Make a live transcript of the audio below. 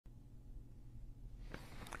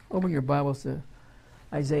Open your Bibles to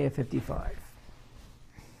Isaiah 55.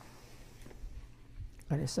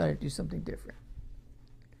 I decided to do something different.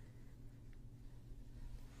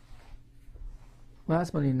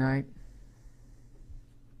 Last Monday night,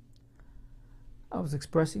 I was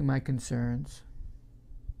expressing my concerns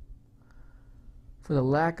for the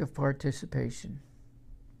lack of participation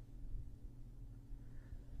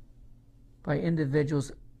by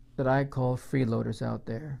individuals that I call freeloaders out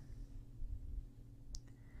there.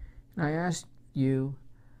 And I asked you,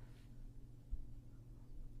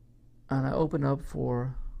 and I open up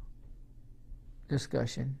for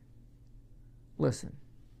discussion. Listen,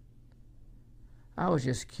 I was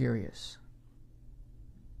just curious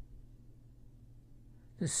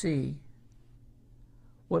to see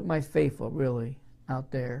what my faithful really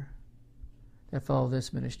out there that follow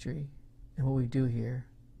this ministry and what we do here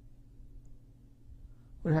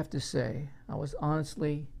would have to say. I was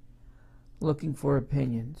honestly looking for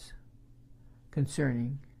opinions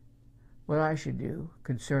concerning what I should do,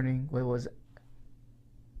 concerning what was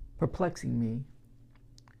perplexing me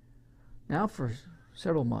now for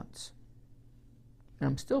several months. And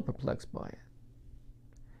I'm still perplexed by it.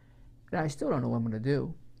 And I still don't know what I'm going to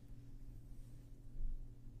do.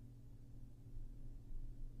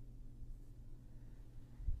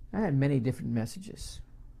 I had many different messages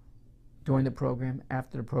during the program,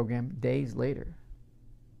 after the program, days later,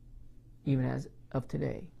 even as of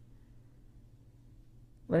today,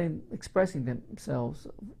 expressing themselves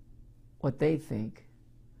what they think,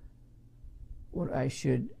 what I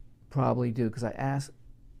should probably do, because I asked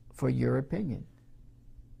for your opinion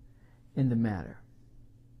in the matter.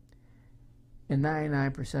 And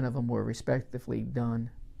 99% of them were respectively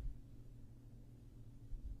done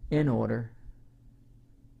in order,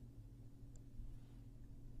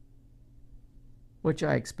 which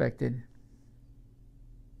I expected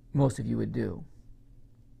most of you would do.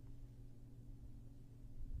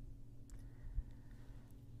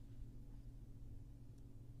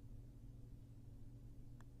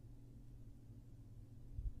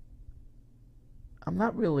 I'm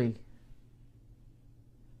not really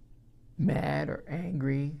mad or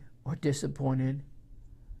angry or disappointed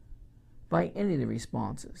by any of the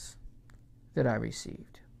responses that I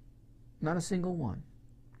received. Not a single one.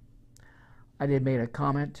 I did make a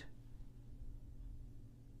comment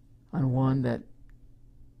on one that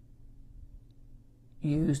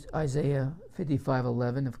used Isaiah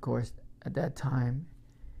 55:11. Of course, at that time,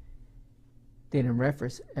 they didn't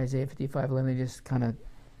reference Isaiah 55:11. They just kind of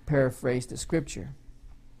paraphrased the scripture.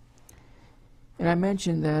 And I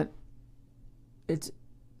mentioned that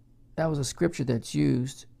that was a scripture that's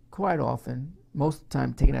used quite often, most of the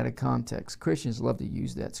time taken out of context. Christians love to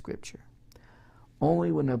use that scripture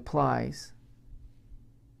only when it applies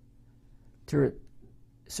to a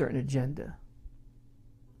certain agenda.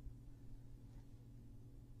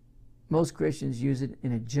 Most Christians use it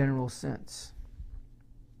in a general sense.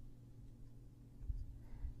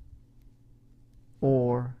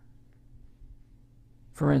 Or,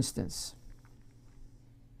 for instance,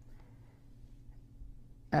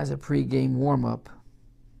 as a pre-game warm-up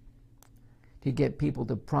to get people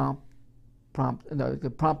to prompt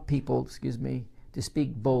people, to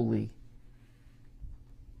speak boldly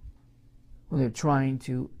when they're trying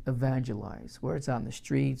to evangelize, where it's on the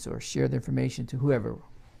streets or share the information to whoever.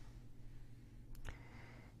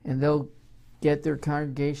 And they'll get their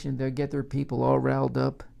congregation, they'll get their people all riled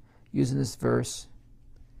up using this verse.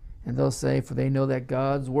 And they'll say, for they know that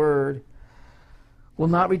God's word will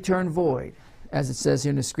not return void, as it says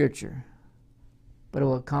here in the scripture, but it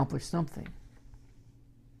will accomplish something.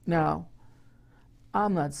 Now,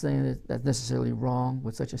 I'm not saying that that's necessarily wrong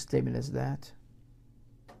with such a statement as that,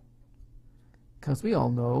 because we all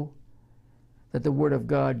know that the word of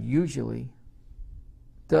God usually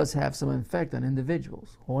does have some effect on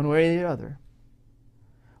individuals, one way or the other,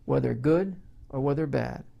 whether good or whether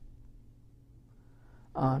bad,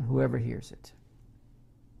 on whoever hears it.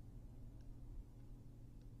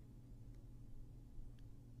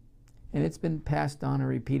 And it's been passed on and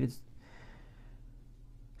repeated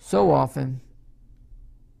so often,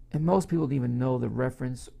 and most people don't even know the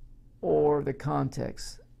reference or the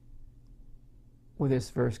context where this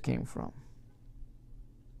verse came from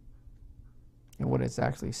and what it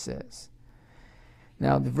actually says.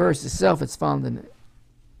 Now, the verse itself is found in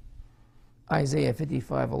Isaiah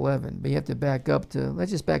 55:11, but you have to back up to,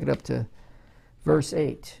 let's just back it up to verse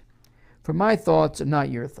 8. For my thoughts are not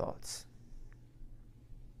your thoughts,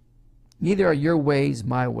 neither are your ways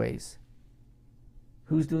my ways.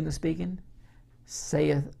 Who's doing the speaking?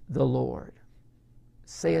 Saith the Lord.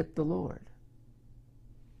 Saith the Lord.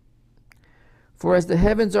 For as the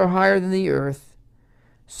heavens are higher than the earth,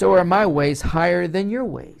 so are my ways higher than your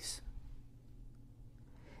ways,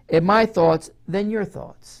 and my thoughts than your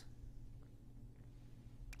thoughts.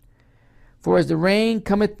 For as the rain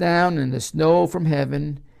cometh down and the snow from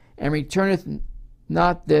heaven, and returneth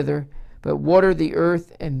not thither, but water the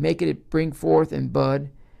earth, and maketh it bring forth and bud,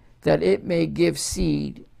 that it may give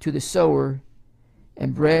seed to the sower,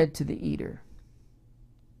 and bread to the eater.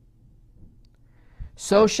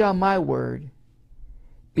 So shall my word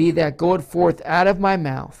be that goeth forth out of my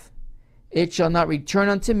mouth. It shall not return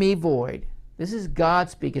unto me void. This is God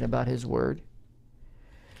speaking about his word.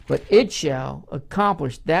 But it shall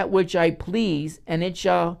accomplish that which I please, and it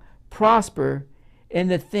shall prosper in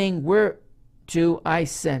the thing whereto I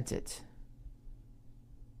sent it.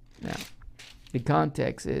 Now, the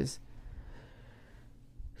context is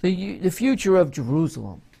the future of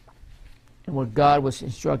Jerusalem and what God was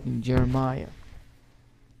instructing Jeremiah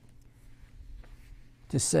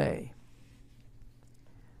to say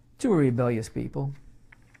to a rebellious people.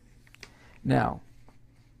 Now,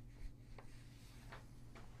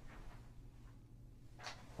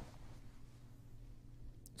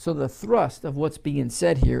 so the thrust of what's being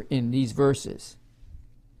said here in these verses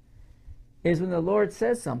is when the Lord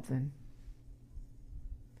says something,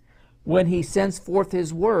 when he sends forth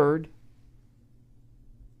his word,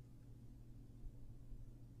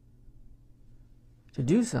 to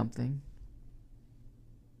do something,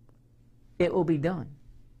 it will be done.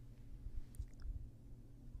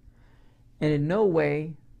 And in no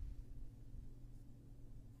way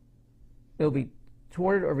it will be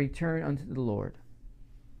thwarted or returned unto the Lord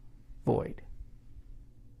void.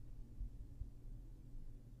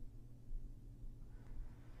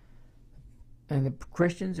 And the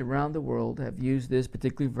Christians around the world have used this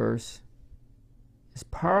particular verse, as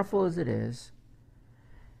powerful as it is,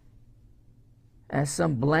 as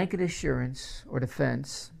some blanket assurance or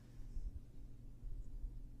defense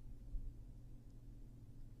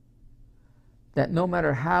that no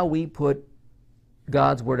matter how we put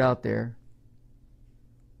God's word out there,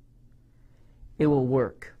 it will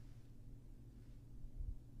work.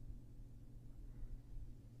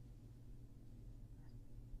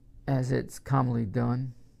 As it's commonly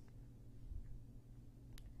done.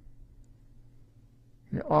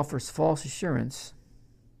 And it offers false assurance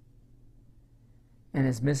and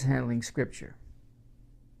is mishandling Scripture.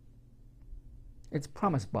 It's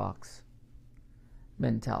promise box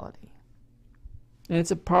mentality. And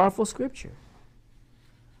it's a powerful Scripture.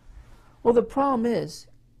 Well, the problem is,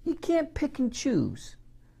 you can't pick and choose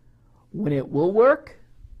when it will work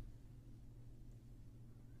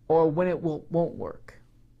or when it won't work.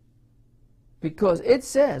 Because it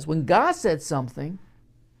says, when God said something,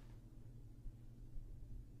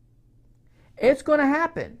 it's going to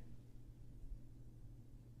happen.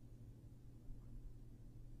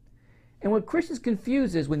 And what Christians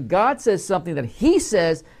confuse is when God says something that he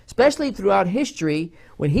says, especially throughout history,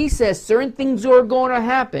 when he says certain things are going to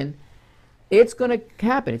happen, it's going to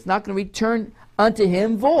happen. It's not going to return unto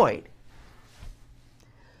him void.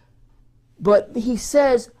 But he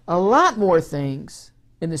says a lot more things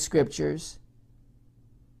in the Scriptures,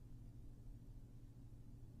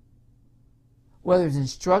 whether it's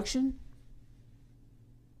instruction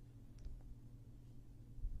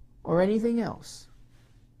or anything else.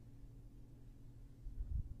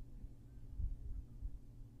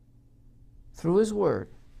 Through his word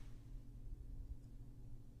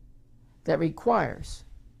that requires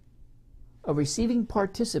a receiving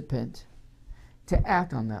participant to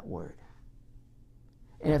act on that word.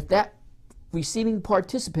 And if that receiving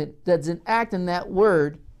participant doesn't act on that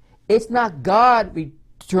word, it's not God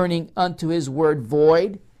returning unto his word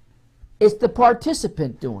void. It's the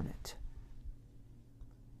participant doing it.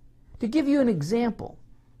 To give you an example,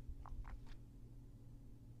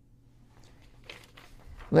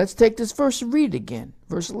 let's take this verse and read it again.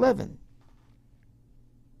 Verse 11.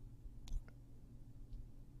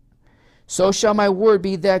 So shall my word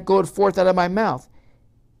be that goeth forth out of my mouth.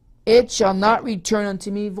 It shall not return unto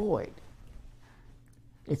me void.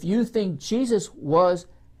 If you think Jesus was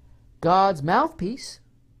God's mouthpiece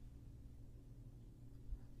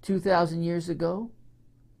 2,000 years ago,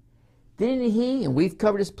 didn't he, and we've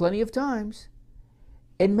covered this plenty of times,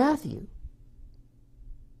 in Matthew,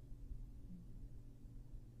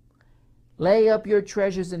 lay up your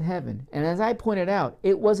treasures in heaven. And as I pointed out,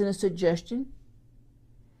 it wasn't a suggestion.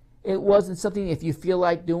 It wasn't something if you feel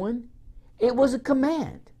like doing. It was a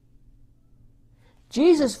command.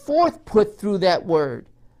 Jesus forth put through that word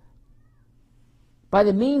by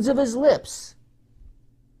the means of his lips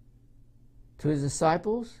to his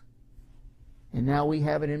disciples, and now we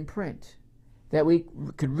have it in print that we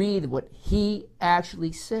could read what he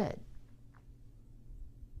actually said.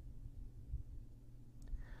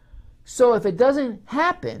 So if it doesn't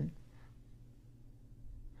happen,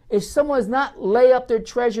 if someone does not lay up their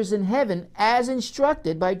treasures in heaven as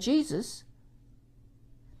instructed by Jesus,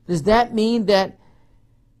 does that mean that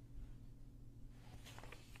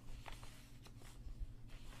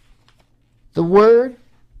the word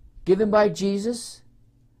given by Jesus,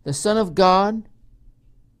 the Son of God,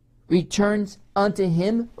 returns unto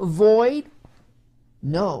him void?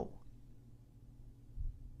 No.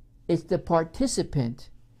 It's the participant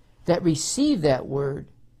that received that word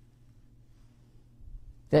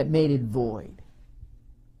that made it void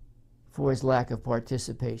for his lack of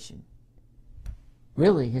participation.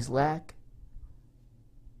 Really, his lack,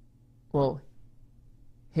 well,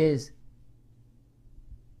 his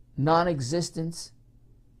non-existence,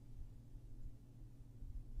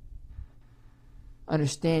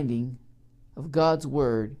 understanding of God's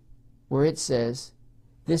word, where it says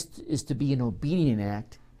this is to be an obedient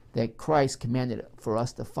act that Christ commanded for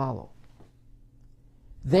us to follow.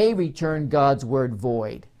 They returned God's word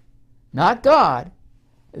void. Not God.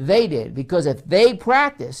 They did. Because if they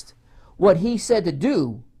practiced what he said to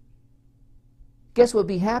do, guess what would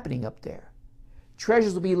be happening up there?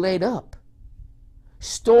 Treasures will be laid up,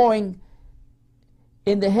 storing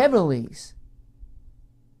in the heavenlies.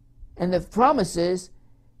 And the promise is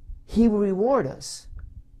he will reward us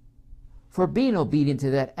for being obedient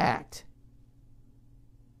to that act.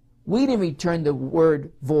 We didn't return the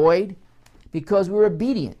word void because we were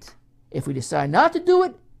obedient. If we decide not to do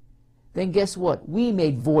it, then guess what? We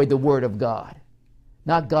made void the word of God,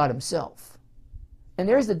 not God himself. And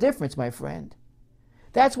there's the difference, my friend.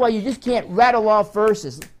 That's why you just can't rattle off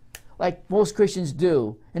verses like most Christians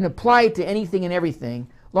do and apply it to anything and everything,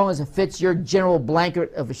 as long as it fits your general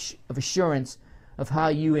blanket of assurance of how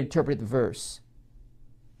you interpret the verse.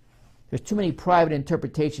 There's too many private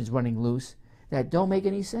interpretations running loose that don't make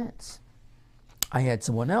any sense. I had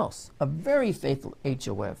someone else, a very faithful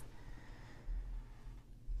HOF.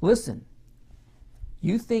 Listen,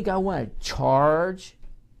 you think I want to charge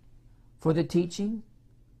for the teaching?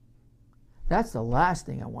 That's the last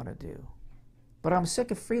thing I want to do. But I'm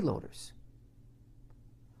sick of freeloaders.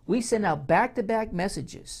 We send out back-to-back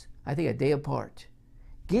messages, I think a day apart,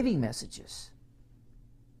 giving messages.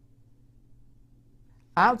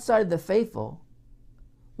 Outside of the faithful,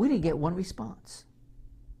 we didn't get one response.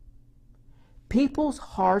 People's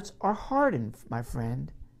hearts are hardened, my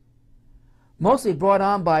friend. Mostly brought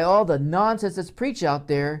on by all the nonsense that's preached out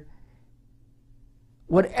there,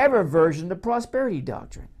 whatever version of the prosperity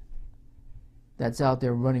doctrine that's out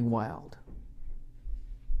there running wild.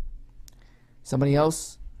 Somebody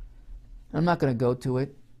else? I'm not going to go to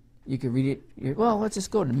it. You can read it. Well, let's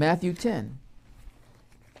just go to Matthew 10.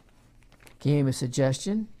 Gave him a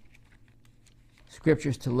suggestion.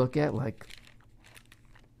 Scriptures to look at, like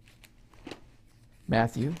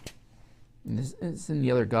Matthew. And it's in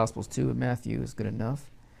the other Gospels too, but Matthew is good enough.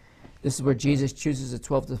 This is where Jesus chooses the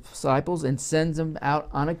 12 disciples and sends them out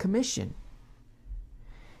on a commission.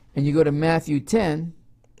 And you go to Matthew 10.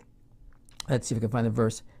 Let's see if we can find the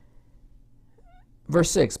verse.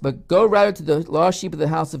 Verse 6, but go rather to the lost sheep of the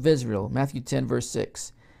house of Israel. Matthew 10, verse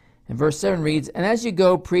 6. And verse 7 reads, and as you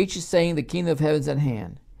go, preach, saying, the kingdom of heaven is at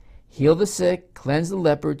hand. Heal the sick, cleanse the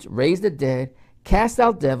lepers, raise the dead, cast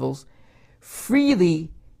out devils.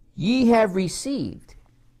 Freely ye have received,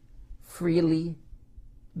 freely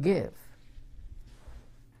give.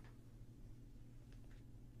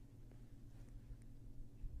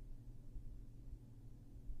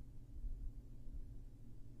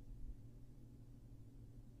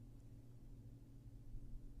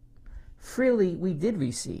 Freely we did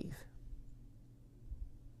receive,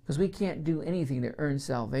 because we can't do anything to earn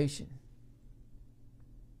salvation.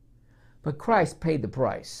 But Christ paid the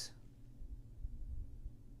price.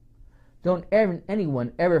 Don't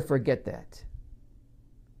anyone ever forget that.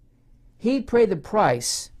 He paid the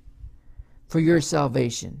price for your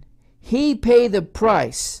salvation. He paid the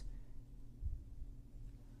price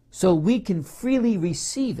so we can freely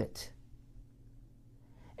receive it.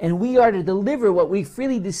 And we are to deliver what we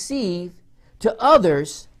freely receive to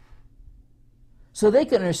others so they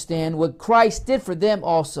can understand what Christ did for them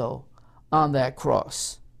also on that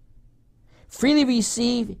cross. Freely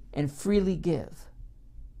receive and freely give.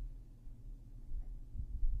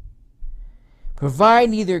 Provide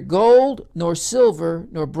neither gold nor silver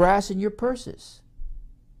nor brass in your purses.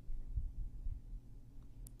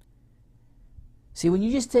 See, when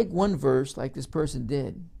you just take one verse like this person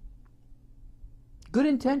did, good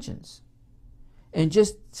intentions, and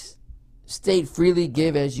just state freely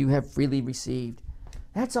give as you have freely received,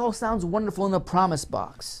 that all sounds wonderful in the promise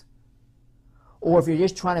box. Or if you're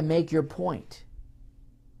just trying to make your point.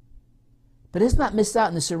 But let's not miss out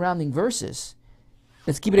in the surrounding verses.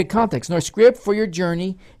 Let's keep it in context. Nor scrip for your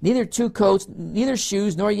journey, neither 2 coats, neither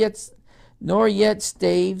shoes, nor yet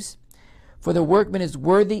staves, for the workman is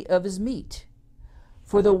worthy of his meat.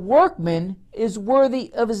 For the workman is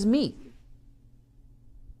worthy of his meat.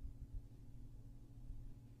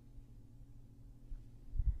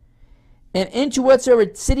 And into whatsoever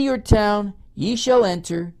city or town ye shall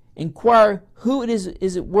enter, inquire who it is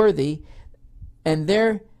it worthy, and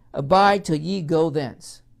there abide till ye go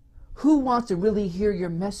thence. Who wants to really hear your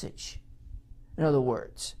message? In other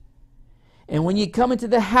words. And when ye come into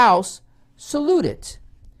the house, salute it.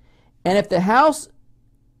 And if the house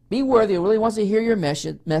be worthy or really wants to hear your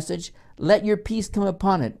message, let your peace come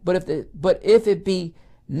upon it. But if it be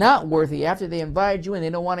not worthy, after they invited you and they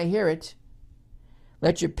don't want to hear it,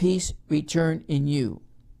 let your peace return in you.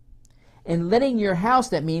 And letting your house,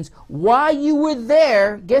 that means while you were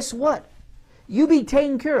there, guess what? You be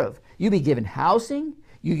taken care of. You be given housing.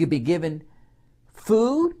 You could be given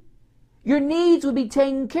food. Your needs would be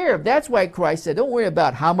taken care of. That's why Christ said, don't worry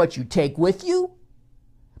about how much you take with you.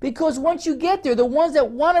 Because once you get there, the ones that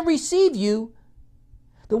want to receive you,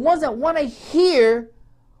 the ones that want to hear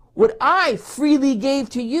what I freely gave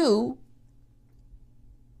to you,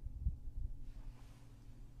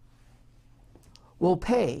 will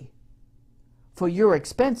pay for your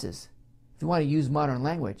expenses, if you want to use modern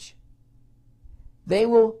language. They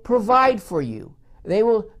will provide for you. They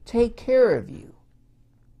will take care of you.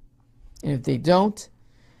 And if they don't,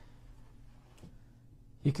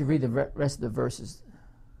 you can read the rest of the verses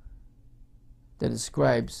that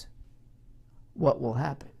describes what will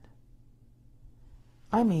happen.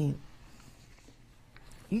 I mean,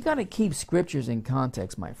 you got to keep scriptures in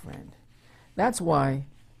context, my friend. That's why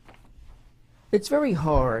it's very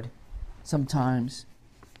hard sometimes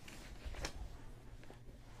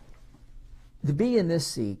to be in this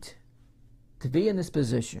seat, to be in this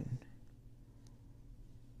position,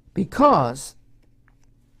 because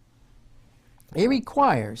it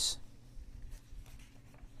requires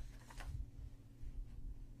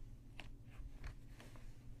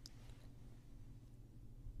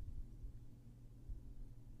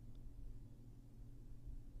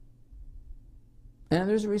and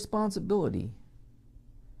there's a responsibility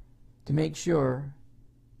to make sure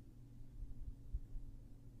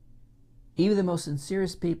even the most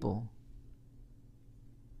sincerest people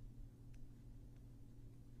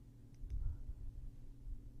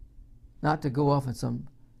not to go off in some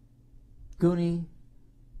goony,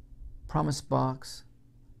 promise box,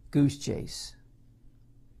 goose chase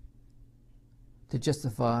to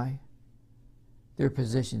justify their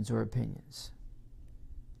positions or opinions.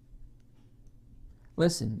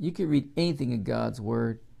 Listen, you can read anything in God's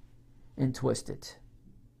Word and twist it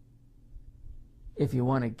if you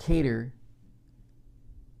want to cater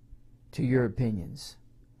to your opinions,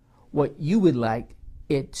 what you would like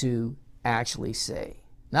it to actually say.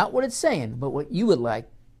 Not what it's saying, but what you would like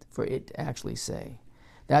for it to actually say.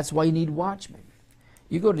 That's why you need watchmen.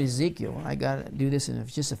 You go to Ezekiel. I got to do this in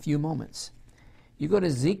just a few moments. You go to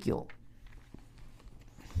Ezekiel.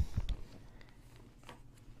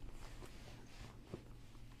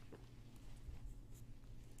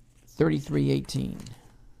 (33:18).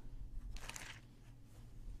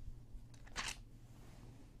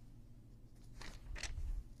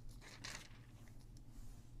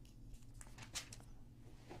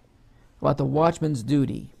 About the watchman's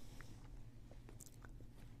duty.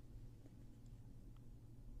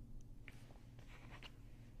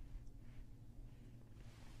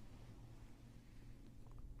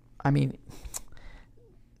 I mean,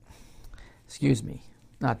 excuse me,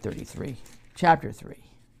 not 33, chapter 3.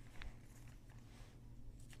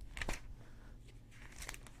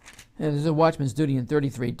 And there's a watchman's duty in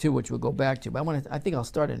 33 too, which we'll go back to. But I think I'll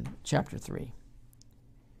start in chapter 3.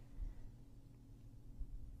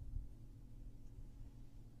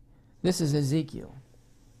 This is Ezekiel,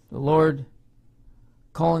 the Lord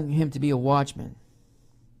calling him to be a watchman.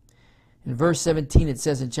 In verse 17 it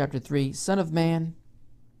says in chapter 3, Son of man,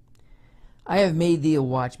 I have made thee a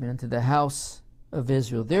watchman unto the house of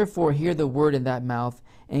Israel. Therefore hear the word in that mouth,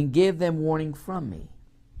 and give them warning from me.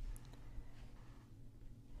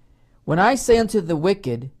 When I say unto the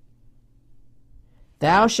wicked,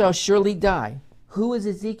 thou shalt surely die. Who is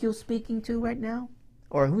Ezekiel speaking to right now?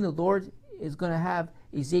 Or who the Lord is going to have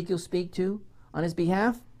Ezekiel speak to on his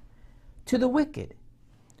behalf? To the wicked.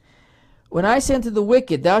 When I say unto the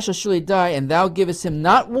wicked, thou shalt surely die, and thou givest him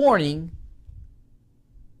not warning,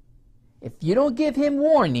 if you don't give him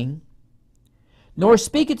warning, nor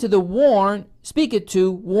speak it to warn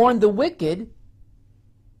the wicked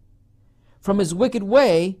from his wicked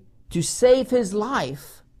way to save his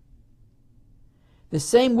life, The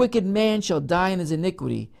same wicked man shall die in his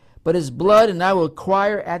iniquity, but his blood and I will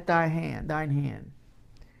require at thine hand.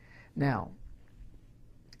 Now,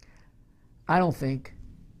 I don't think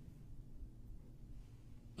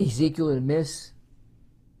Ezekiel would miss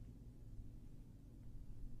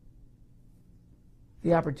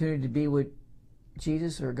the opportunity to be with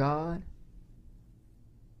Jesus or God,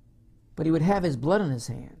 but he would have his blood on his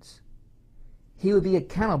hands. He would be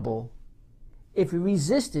accountable if he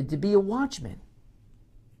resisted to be a watchman,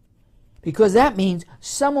 because that means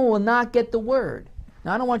someone will not get the word.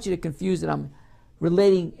 Now, I don't want you to confuse that I'm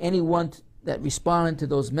relating anyone that responded to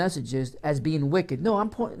those messages as being wicked. No,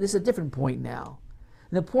 this is a different point now.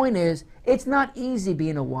 And the point is, it's not easy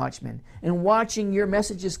being a watchman and watching your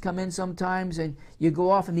messages come in sometimes, and you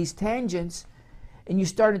go off in these tangents and you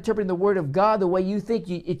start interpreting the Word of God the way you think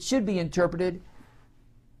it should be interpreted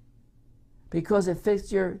because it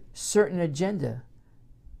fits your certain agenda,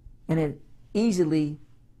 and it easily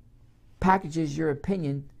packages your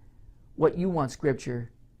opinion, what you want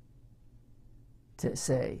Scripture to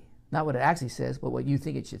say. Not what it actually says, but what you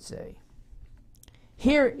think it should say.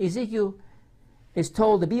 Here, Ezekiel is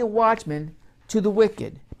told to be a watchman to the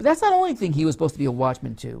wicked. But that's not the only thing he was supposed to be a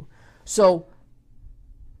watchman to. So,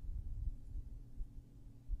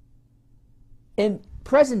 in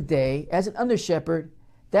present day, as an under-shepherd,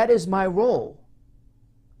 that is my role.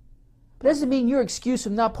 But that doesn't mean you're excused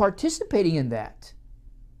from not participating in that.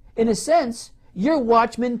 In a sense, you're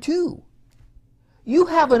watchman too. You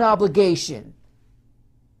have an obligation.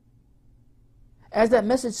 As that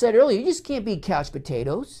message said earlier, you just can't be couch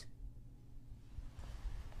potatoes.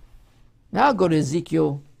 Now I'll go to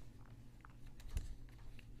Ezekiel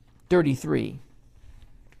 33.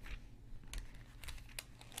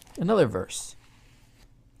 Another verse.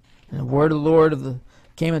 And the word of the Lord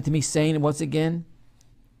came unto me, saying, and once again,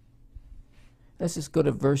 let's just go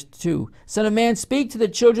to verse 2. Son of man, speak to the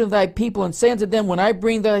children of thy people, and say unto them, when I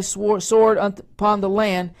bring thy sword upon the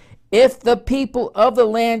land, if the people of the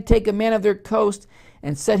land take a man of their coast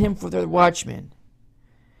and set him for their watchman.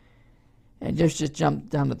 And just jump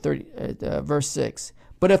down to verse 6.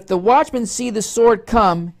 But if the watchman see the sword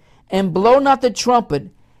come, and blow not the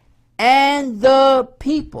trumpet, and the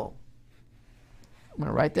people. I'm going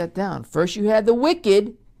to write that down. First you had the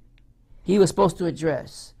wicked he was supposed to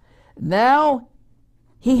address. Now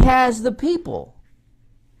he has the people.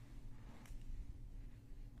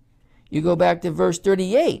 You go back to verse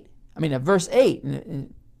 38. Verse 8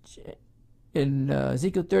 in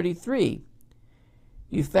Ezekiel 33.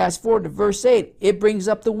 You fast forward to verse 8. It brings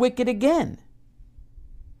up the wicked again.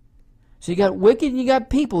 So you got wicked and you got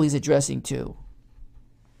people he's addressing to.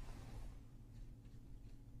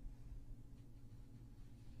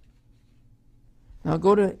 Now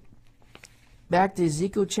go back to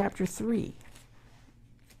Ezekiel chapter 3.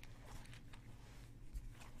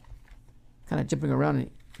 Kind of jumping around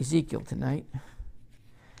in Ezekiel tonight.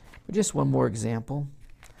 But just one more example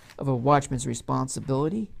of a watchman's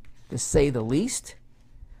responsibility, to say the least,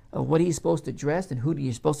 of what he's supposed to address and who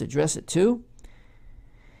he's supposed to address it to.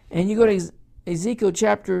 And you go to Ezekiel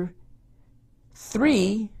chapter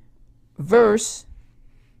 3, verse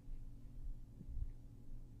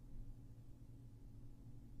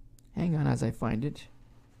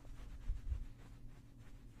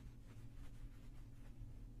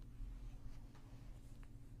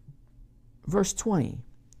 20.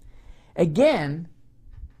 Again,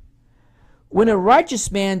 when a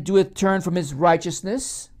righteous man doeth turn from his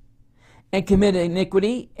righteousness and commit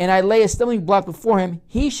iniquity, and I lay a stumbling block before him,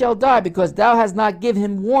 he shall die, because thou hast not given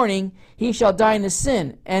him warning. He shall die in his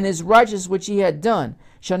sin, and his righteousness which he had done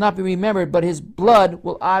shall not be remembered, but his blood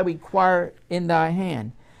will I require in thy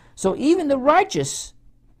hand. So even the righteous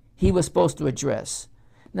he was supposed to address.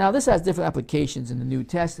 Now this has different applications in the New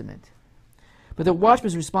Testament, but the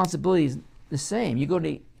watchman's responsibility is the same. You go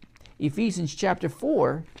to Ephesians chapter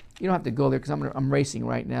 4. You don't have to go there because I'm racing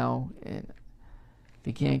right now, and if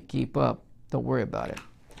you can't keep up, don't worry about it.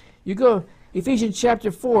 You go Ephesians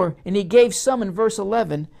chapter 4, and he gave some, in verse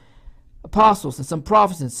 11, apostles, and some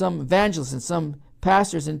prophets, and some evangelists, and some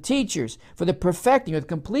pastors and teachers, for the perfecting or the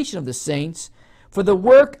completion of the saints, for the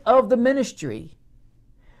work of the ministry,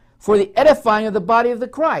 for the edifying of the body of the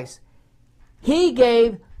Christ. He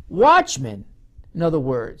gave watchmen, in other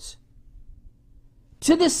words,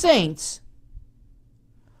 to the saints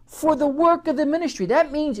for the work of the ministry.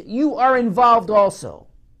 That means you are involved also.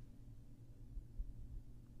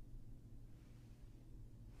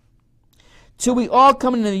 Till we all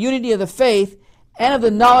come into the unity of the faith and of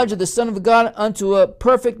the knowledge of the Son of God, unto a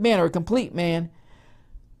perfect man, or a complete man,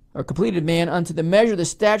 or completed man, unto the measure of the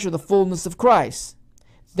stature of the fullness of Christ.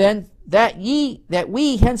 Then that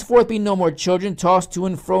we henceforth be no more children, tossed to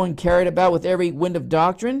and fro and carried about with every wind of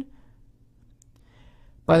doctrine,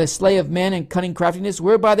 by the sleight of men and cunning craftiness,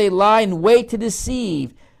 whereby they lie in wait to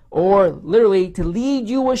deceive, or literally to lead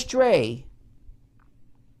you astray.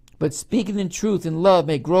 But speaking in truth and love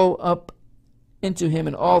may grow up into him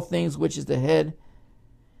in all things, which is the head,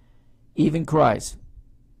 even Christ.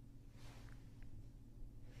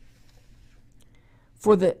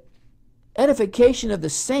 For the edification of the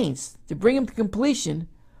saints, to bring them to completion,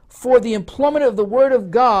 for the employment of the word of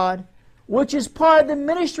God, which is part of the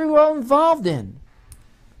ministry we're all involved in.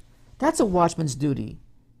 That's a watchman's duty.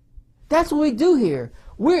 That's what we do here.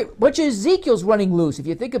 Which Ezekiel's running loose, if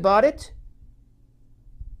you think about it.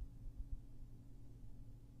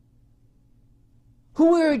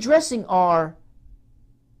 Who we're addressing our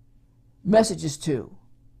messages to.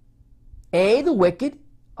 A, the wicked,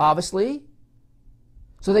 obviously,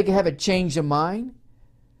 so they can have a change of mind.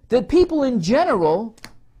 The people in general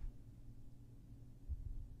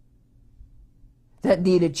that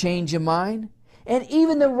need a change of mind. And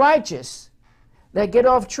even the righteous that get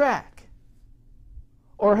off track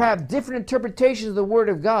or have different interpretations of the Word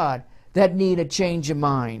of God that need a change of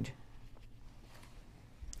mind.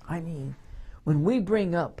 I mean, when we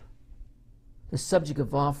bring up the subject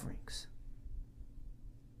of offerings,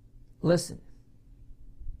 listen,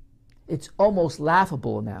 it's almost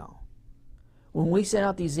laughable now. When we send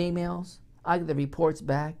out these emails, I get the reports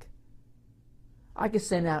back. I can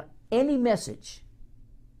send out any message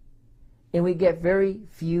and we get very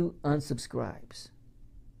few unsubscribes.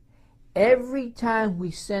 Every time we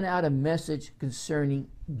send out a message concerning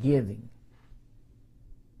giving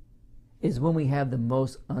is when we have the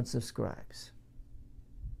most unsubscribes.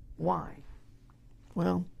 Why?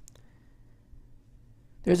 Well,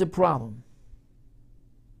 there's a problem.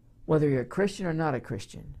 Whether you're a Christian or not a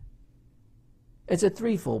Christian, it's a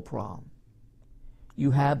threefold problem.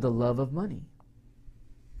 You have the love of money.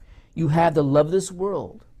 You have the love of this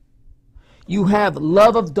world. You have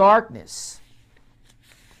love of darkness.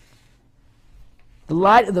 The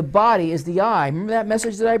light of the body is the eye. Remember that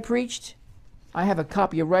message that I preached? I have a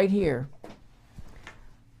copy right here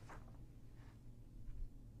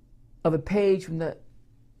of a page from the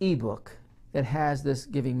ebook that has this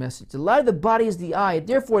giving message. The light of the body is the eye.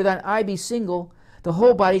 Therefore, thine eye be single, the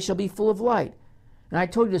whole body shall be full of light. And I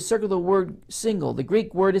told you to circle the word single. The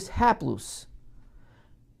Greek word is haplous.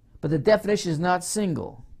 But the definition is not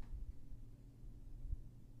single.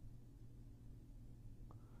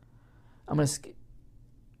 I'm going to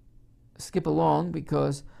skip along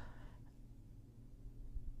because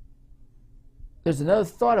there's another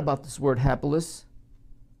thought about this word hapless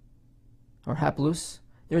or haplous.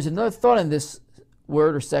 There's another thought in this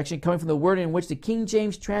word or section coming from the word in which the King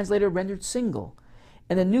James translator rendered single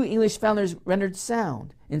and the New English founders rendered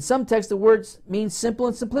sound. In some texts, the word means simple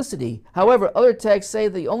and simplicity. However, other texts say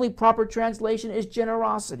the only proper translation is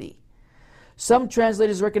generosity. Some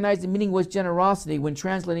translators recognize the meaning was generosity when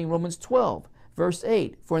translating Romans 12, verse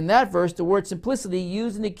 8. For in that verse, the word simplicity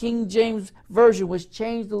used in the King James Version was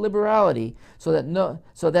changed to liberality, so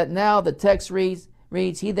that now the text reads,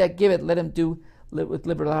 he that giveth, let him do with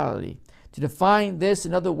liberality. To define this,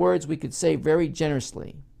 in other words, we could say very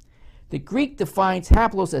generously. The Greek defines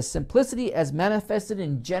hapless as simplicity as manifested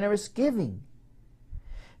in generous giving.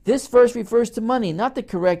 This verse refers to money, not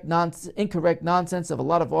the incorrect nonsense of a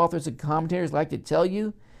lot of authors and commentators like to tell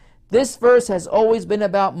you. This verse has always been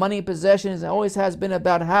about money and possessions and always has been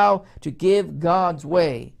about how to give God's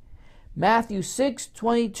way. Matthew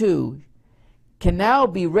 6:22 can now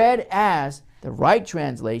be read as the right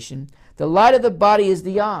translation. The light of the body is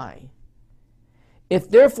the eye. If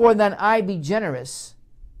therefore thine eye be generous,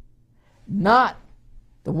 not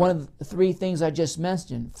the one of the three things I just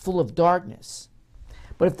mentioned, full of darkness.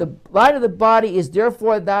 But if the light of the body is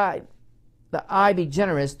therefore the eye be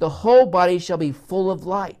generous, the whole body shall be full of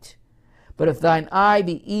light. But if thine eye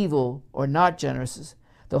be evil or not generous,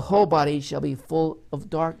 the whole body shall be full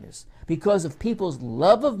of darkness. Because of people's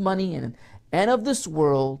love of money and of this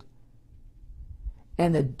world,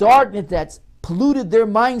 and the darkness that's polluted their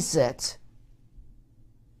mindset,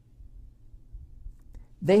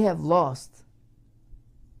 they have lost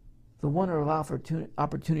the wonderful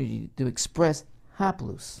opportunity to express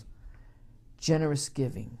hapless, generous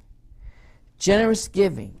giving. Generous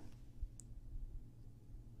giving,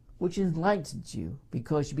 which enlightens you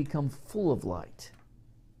because you become full of light.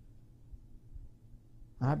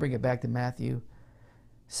 I bring it back to Matthew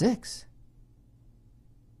 6.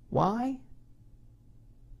 Why?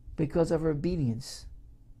 Because of our obedience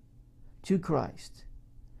to Christ.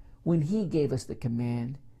 When He gave us the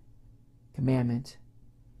commandment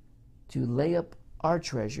to lay up our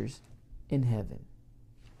treasures in heaven.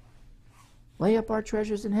 Lay up our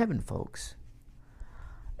treasures in heaven, folks.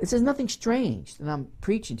 This is nothing strange that I'm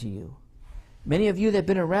preaching to you. Many of you that have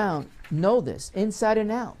been around know this inside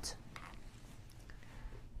and out.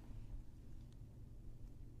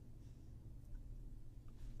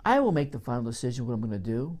 I will make the final decision what I'm going to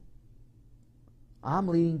do. I'm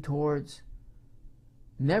leaning towards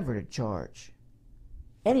never to charge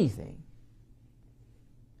anything,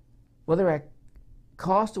 whether at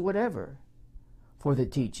cost or whatever, for the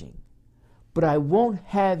teaching. But I won't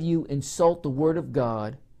have you insult the Word of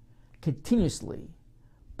God continuously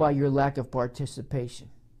by your lack of participation.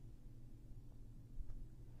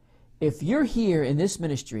 If you're here in this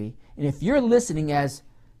ministry, and if you're listening as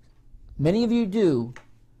many of you do,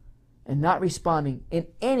 and not responding in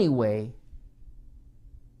any way,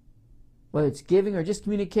 whether it's giving or just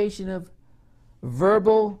communication of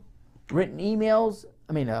written emails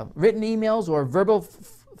or verbal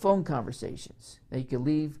phone conversations that you can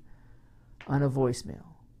leave on a voicemail,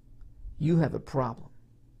 you have a problem.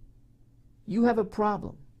 You have a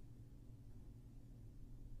problem.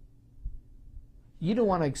 You don't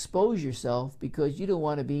want to expose yourself because you don't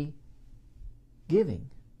want to be giving.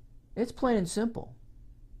 It's plain and simple.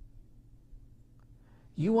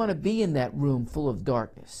 You want to be in that room full of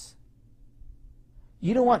darkness.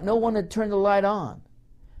 You don't want no one to turn the light on.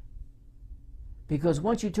 Because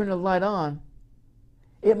once you turn the light on,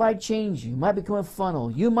 it might change you. It might become a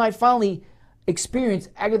funnel. You might finally experience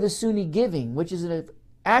agathosune giving, which is an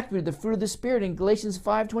attribute of the fruit of the Spirit in Galatians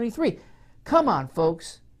 5:23. Come on,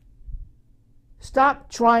 folks. Stop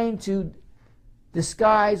trying to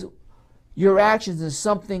disguise your actions as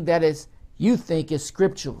something that is you think is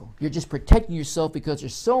scriptural. You're just protecting yourself because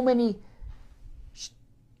there's so many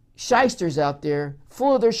shysters out there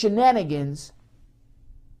full of their shenanigans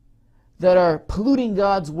that are polluting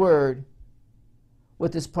God's word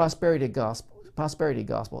with this prosperity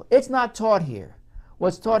gospel. It's not taught here.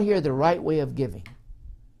 What's taught here is the right way of giving.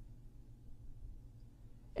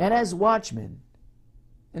 And as watchmen,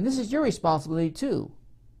 and this is your responsibility too,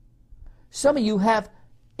 some of you have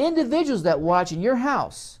individuals that watch in your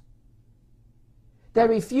house that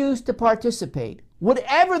refuse to participate,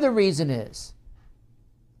 whatever the reason is.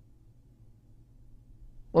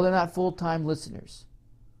 Well, they're not full-time listeners.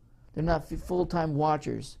 They're not full-time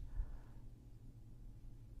watchers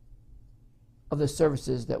of the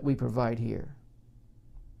services that we provide here.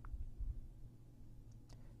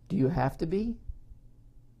 Do you have to be?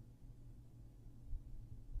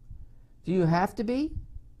 Do you have to be?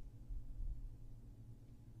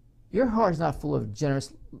 Your heart is not full of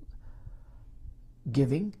generous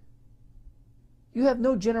giving. You have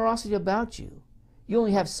no generosity about you. You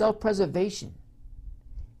only have self-preservation,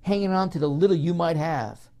 hanging on to the little you might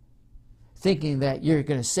have, thinking that you're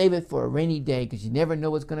going to save it for a rainy day because you never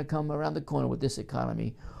know what's going to come around the corner with this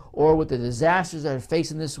economy or with the disasters that are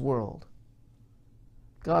facing this world.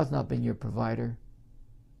 God's not been your provider.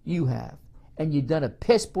 You have. And you've done a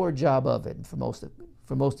piss poor job of it for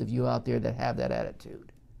most of you out there that have that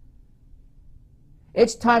attitude.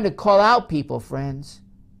 It's time to call out people, friends.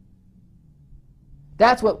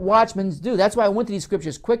 That's what watchmen do. That's why I went to these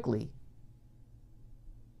scriptures quickly.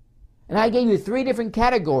 And I gave you 3 different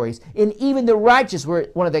categories, and even the righteous were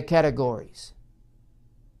one of the categories.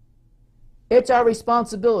 It's our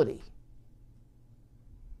responsibility.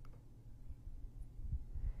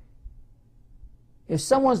 If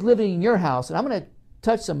someone's living in your house, and I'm going to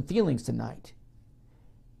touch some feelings tonight,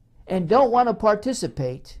 and don't want to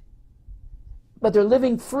participate, but they're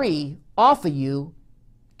living free off of you,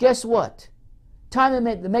 guess what? Time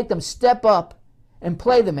to make them step up and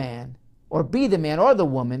play the man, or be the man or the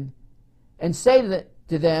woman, and say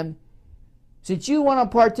to them, since you want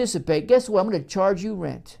to participate, guess what? I'm going to charge you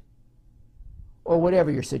rent. Or whatever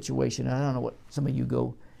your situation. I don't know what some of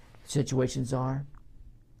you situations are.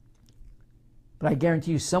 But I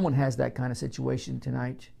guarantee you someone has that kind of situation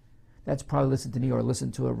tonight. That's probably listened to me or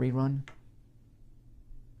listened to a rerun.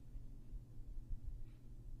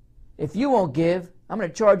 If you won't give, I'm going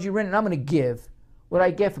to charge you rent and I'm going to give what I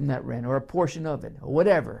get from that rent or a portion of it or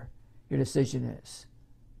whatever your decision is.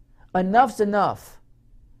 Enough's enough.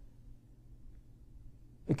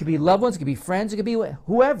 It could be loved ones, it could be friends, it could be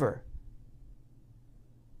whoever.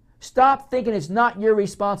 Stop thinking it's not your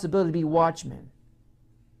responsibility to be watchmen.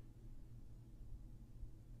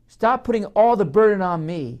 Stop putting all the burden on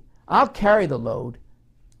me. I'll carry the load.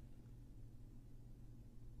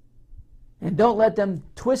 And don't let them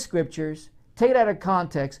twist scriptures, take it out of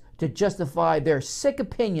context to justify their sick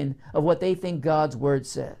opinion of what they think God's word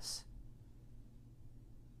says.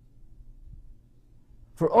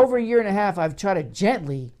 For over a year and a half, I've tried to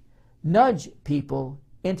gently nudge people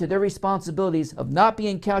into their responsibilities of not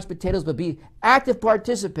being couch potatoes but be active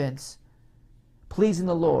participants, pleasing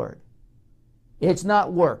the Lord. It's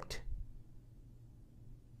not worked.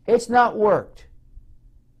 It's not worked.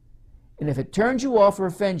 And if it turns you off or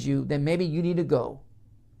offends you, then maybe you need to go.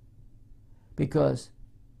 Because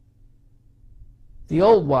the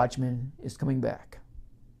old watchman is coming back.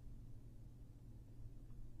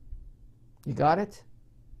 You got it?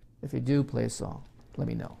 If you do, play a song. Let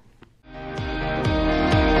me know.